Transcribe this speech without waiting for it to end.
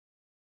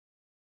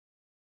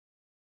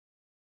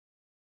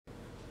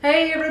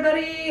Hey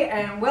everybody,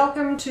 and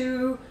welcome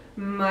to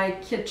my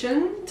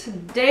kitchen.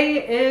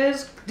 Today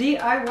is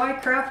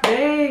DIY craft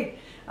day.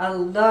 I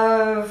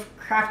love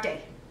craft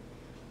day.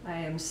 I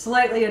am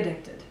slightly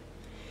addicted.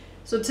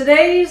 So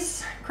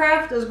today's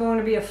craft is going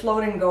to be a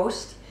floating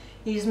ghost.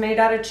 He's made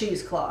out of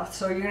cheesecloth,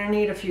 so you're going to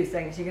need a few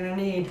things. You're going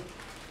to need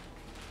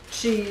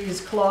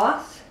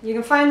cheesecloth. You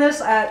can find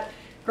this at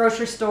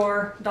grocery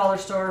store, dollar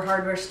store,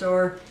 hardware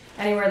store,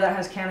 anywhere that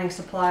has canning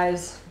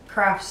supplies,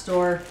 craft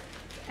store.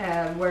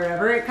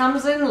 Wherever. It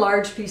comes in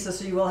large pieces,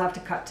 so you will have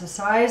to cut to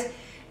size,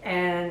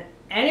 and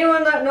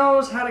anyone that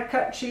knows how to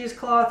cut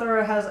cheesecloth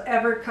or has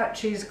ever cut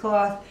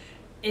cheesecloth,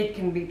 it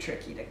can be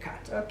tricky to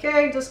cut.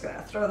 Okay, just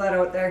gonna throw that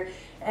out there.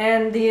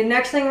 And the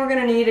next thing we're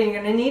gonna need, and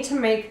you're gonna need to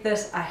make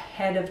this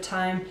ahead of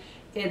time,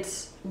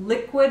 it's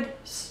liquid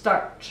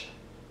starch.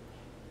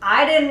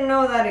 I didn't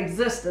know that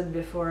existed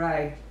before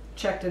I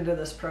checked into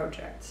this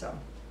project, so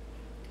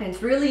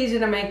it's really easy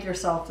to make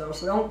yourself though,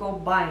 so don't go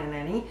buying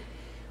any.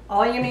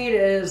 All you need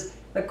is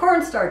the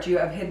cornstarch you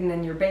have hidden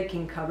in your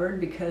baking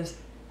cupboard, because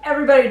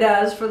everybody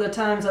does for the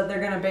times that they're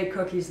going to bake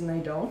cookies and they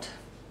don't,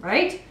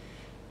 right?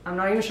 I'm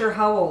not even sure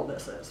how old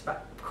this is,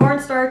 but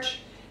cornstarch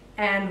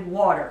and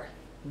water.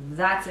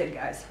 That's it,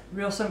 guys.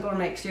 Real simple to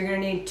make. So you're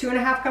going to need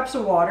 2.5 cups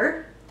of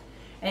water,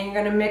 and you're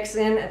going to mix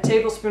in 1.5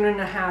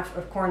 tablespoons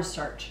of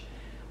cornstarch.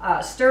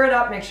 Stir it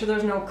up, make sure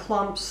there's no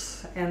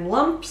clumps and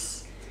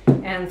lumps,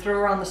 and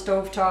throw it on the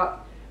stovetop.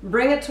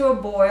 Bring it to a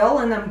boil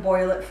and then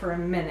boil it for a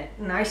minute.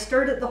 And I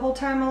stirred it the whole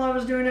time while I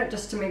was doing it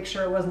just to make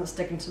sure it wasn't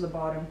sticking to the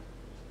bottom.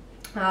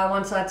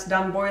 Once that's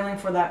done boiling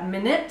for that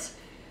minute,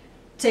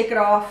 take it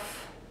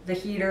off the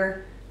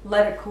heater,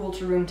 let it cool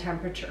to room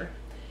temperature.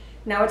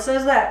 Now it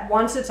says that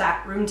once it's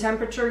at room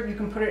temperature, you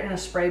can put it in a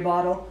spray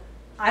bottle.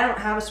 I don't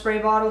have a spray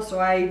bottle, so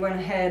I went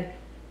ahead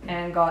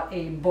and got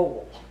a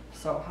bowl.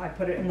 So I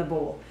put it in the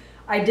bowl.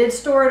 I did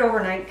store it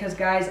overnight because,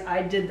 guys,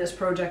 I did this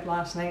project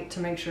last night to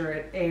make sure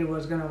it A,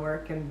 was going to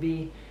work, and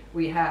B,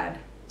 we had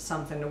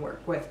something to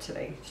work with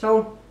today.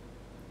 So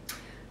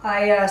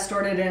I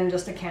stored it in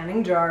just a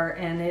canning jar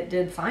and it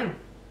did fine.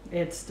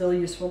 It's still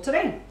useful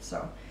today.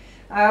 So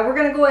we're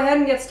going to go ahead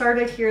and get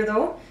started here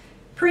though.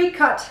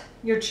 Pre-cut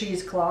your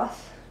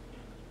cheesecloth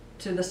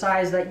to the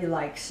size that you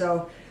like.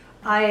 So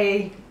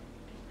I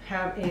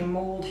have a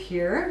mold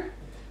here.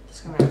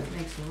 Just going to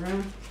make some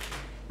room.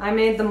 I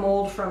made the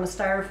mold from a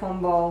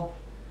styrofoam ball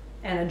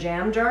and a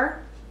jam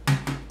jar,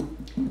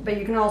 but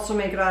you can also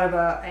make it out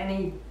of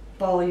any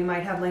ball you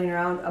might have laying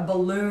around, a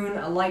balloon,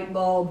 a light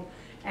bulb,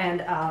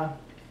 and a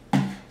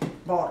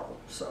bottle.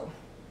 So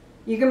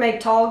you can make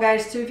tall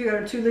guys too. If you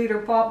got a 2-liter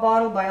pop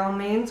bottle, by all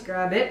means,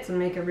 grab it and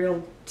make a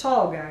real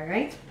tall guy,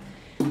 right?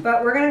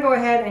 But we're gonna go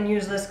ahead and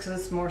use this because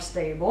it's more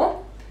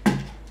stable.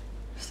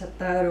 Set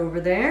that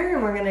over there,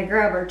 and we're going to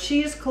grab our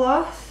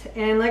cheesecloth,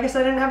 and like I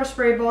said, I didn't have a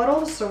spray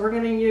bottle, so we're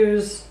going to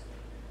use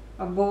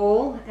a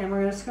bowl, and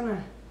we're just going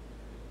to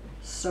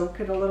soak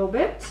it a little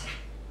bit.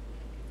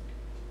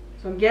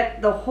 So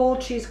get the whole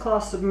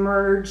cheesecloth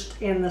submerged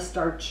in the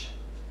starch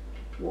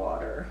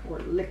water, or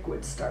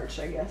liquid starch,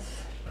 I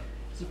guess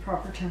is the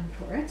proper term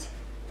for it.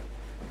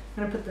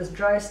 I'm going to put this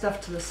dry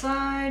stuff to the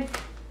side.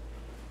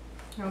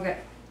 Okay,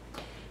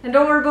 and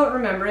don't worry about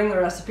remembering the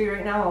recipe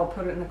right now, I'll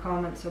put it in the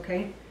comments,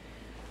 okay?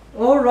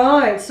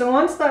 Alright, so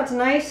once that's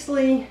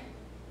nicely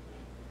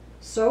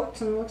soaked,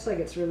 and it looks like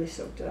it's really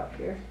soaked it up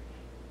here,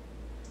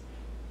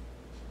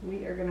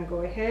 we are going to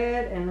go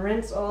ahead and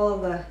rinse all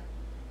of the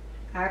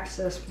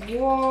excess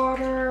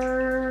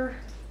water.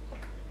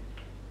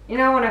 You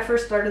know, when I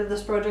first started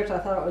this project, I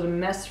thought it was a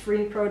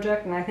mess-free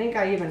project, and I think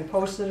I even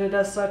posted it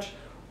as such.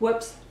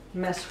 Whoops,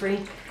 mess-free.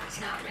 It's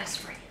not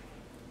mess-free.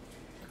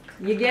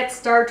 You get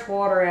starch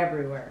water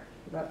everywhere.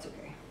 That's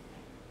okay.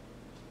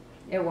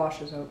 It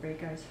washes out, right,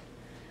 guys?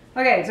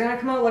 Okay, it's gonna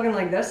come out looking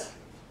like this.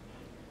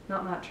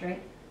 Not much,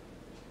 right?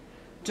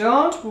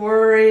 Don't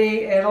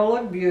worry, it'll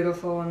look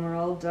beautiful when we're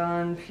all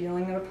done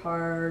peeling it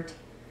apart,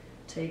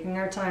 taking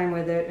our time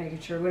with it,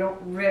 making sure we don't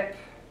rip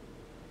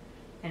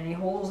any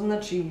holes in the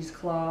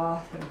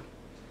cheesecloth and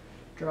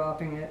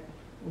dropping it.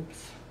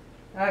 Oops.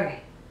 Okay.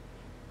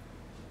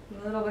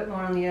 A little bit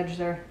more on the edge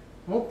there.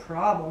 No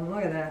problem,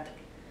 look at that.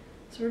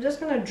 So we're just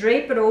gonna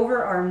drape it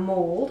over our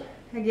mold.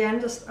 Again,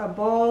 just a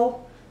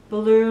ball,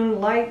 balloon,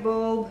 light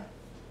bulb,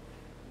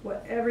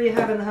 whatever you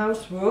have in the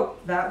house.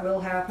 Whoop, that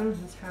will happen.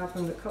 This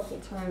happened a couple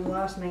times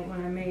last night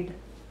when I made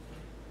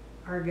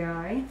our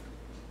guy.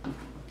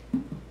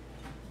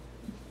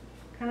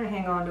 Kind of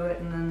hang on to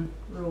it and then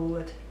roll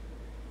it.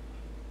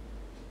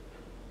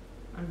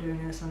 I'm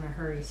doing this in a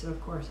hurry, so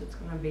of course it's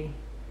going to be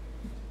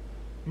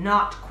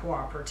not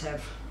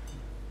cooperative.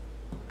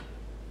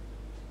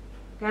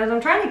 Guys,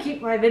 I'm trying to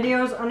keep my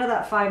videos under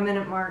that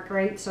 5-minute mark,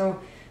 right? So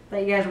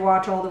that you guys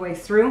watch all the way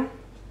through.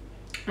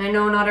 I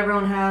know not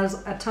everyone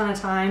has a ton of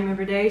time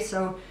every day,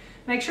 so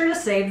make sure to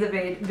save the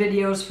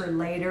videos for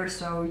later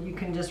so you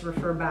can just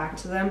refer back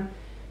to them.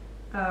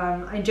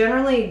 I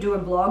generally do a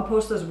blog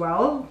post as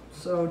well,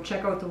 so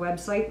check out the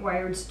website,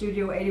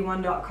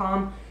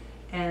 wiredstudio81.com,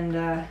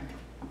 and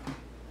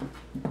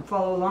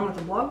follow along with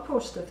the blog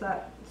post if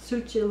that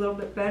suits you a little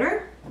bit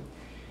better.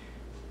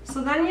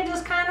 So then you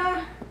just kind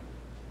of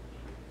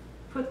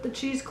put the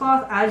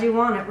cheesecloth as you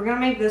want it. We're going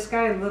to make this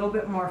guy a little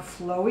bit more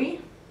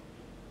flowy.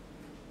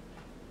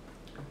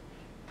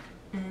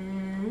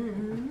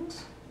 And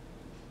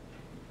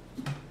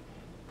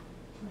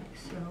like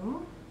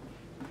so.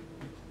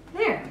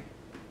 There.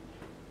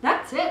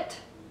 That's it.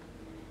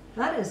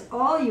 That is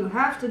all you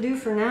have to do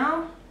for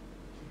now.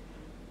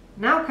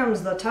 Now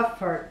comes the tough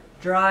part,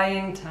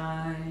 drying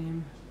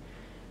time.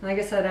 Like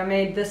I said, I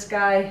made this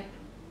guy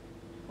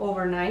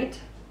overnight.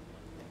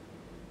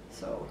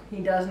 So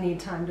he does need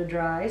time to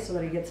dry so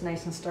that he gets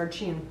nice and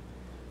starchy and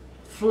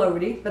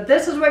floaty. But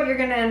this is what you're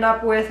gonna end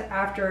up with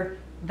after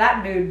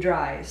that dude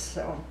dries.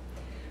 So,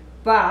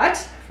 but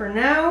for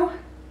now,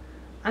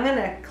 I'm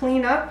gonna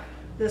clean up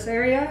this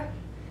area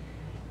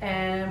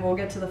and we'll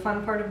get to the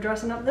fun part of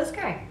dressing up this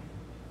guy.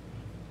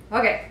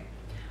 Okay,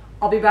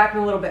 I'll be back in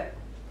a little bit.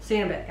 See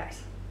you in a bit,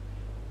 guys.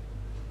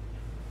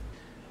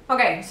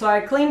 Okay, so I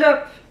cleaned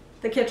up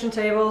the kitchen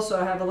table so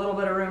I have a little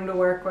bit of room to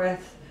work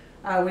with.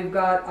 We've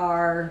got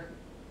our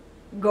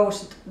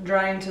ghost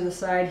drying to the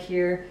side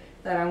here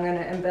that I'm going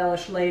to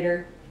embellish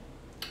later.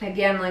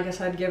 Again, like I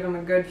said, give him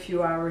a good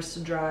few hours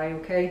to dry,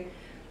 okay?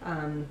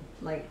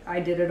 Like I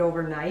did it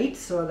overnight,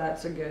 so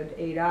that's a good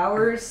 8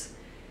 hours.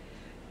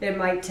 It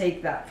might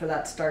take that for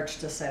that starch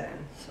to set in.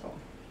 So,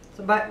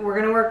 but we're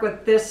going to work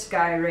with this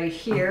guy right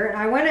here. And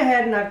I went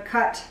ahead and I've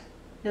cut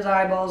his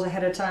eyeballs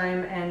ahead of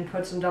time and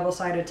put some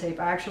double-sided tape.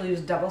 I actually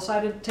used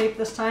double-sided tape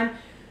this time,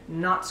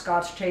 not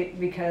Scotch tape,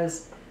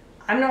 because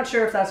I'm not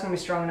sure if that's going to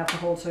be strong enough to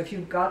hold. So if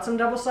you've got some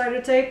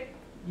double-sided tape,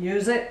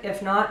 use it.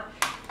 If not,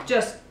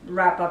 just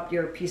wrap up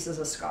your pieces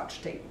of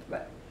Scotch tape.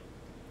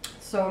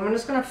 So I'm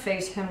just going to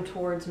face him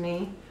towards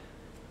me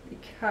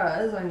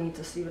because I need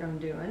to see what I'm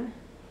doing.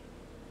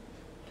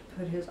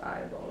 Put his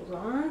eyeballs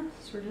on.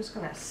 So we're just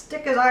going to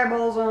stick his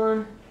eyeballs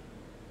on.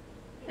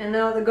 And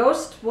now the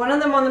ghost, one of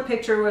them on the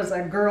picture was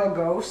a girl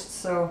ghost,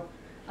 so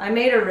I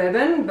made a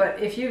ribbon, but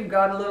if you've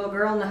got a little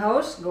girl in the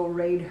house, go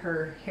raid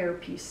her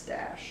hairpiece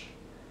stash.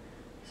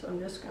 So I'm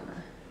just going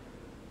to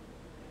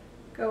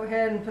go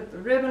ahead and put the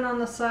ribbon on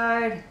the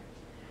side.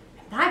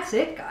 And that's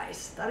it,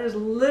 guys. That is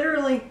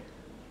literally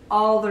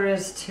all there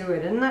is to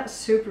it. Isn't that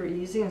super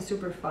easy and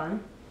super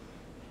fun?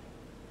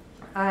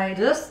 I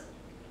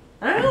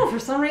don't know, for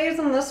some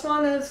reason this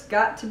one has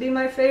got to be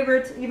my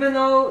favorite. Even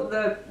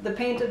though the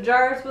painted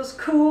jars was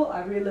cool,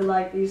 I really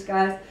like these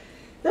guys.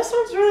 This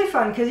one's really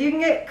fun because you can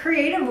get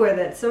creative with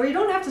it. So you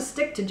don't have to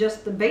stick to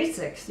just the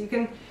basics. You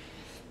can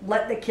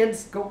let the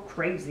kids go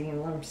crazy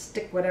and let them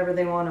stick whatever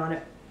they want on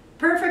it.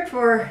 Perfect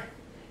for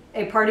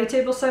a party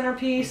table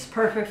centerpiece,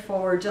 perfect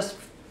for just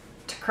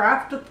to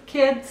craft with the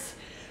kids,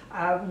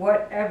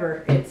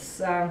 whatever. It's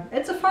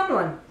a fun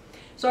one.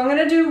 So I'm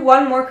going to do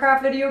one more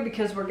craft video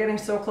because we're getting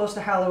so close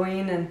to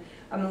Halloween and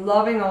I'm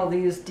loving all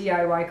these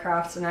DIY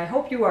crafts and I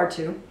hope you are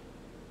too.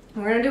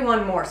 We're going to do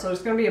one more, so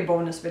there's going to be a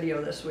bonus video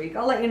this week.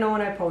 I'll let you know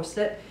when I post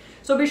it.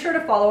 So be sure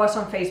to follow us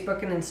on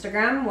Facebook and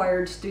Instagram,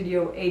 Wired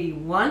Studio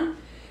 81.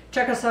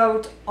 Check us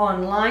out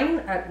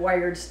online at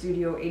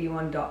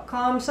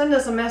wiredstudio81.com. Send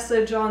us a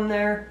message on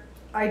there,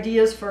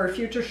 ideas for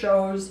future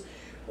shows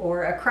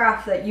or a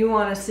craft that you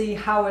want to see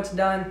how it's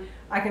done.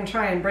 I can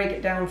try and break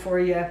it down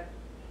for you.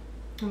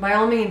 By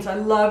all means, I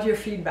love your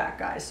feedback,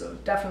 guys, so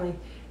definitely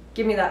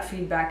give me that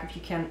feedback if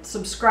you can.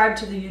 Subscribe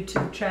to the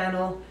YouTube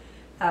channel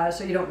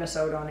so you don't miss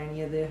out on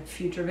any of the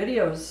future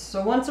videos.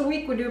 So once a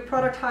week we do a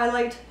product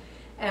highlight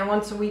and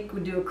once a week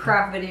we do a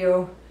craft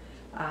video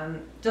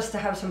just to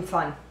have some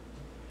fun.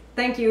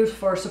 Thank you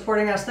for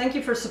supporting us. Thank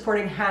you for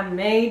supporting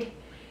Handmade,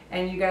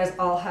 and you guys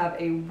all have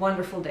a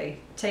wonderful day.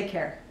 Take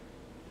care.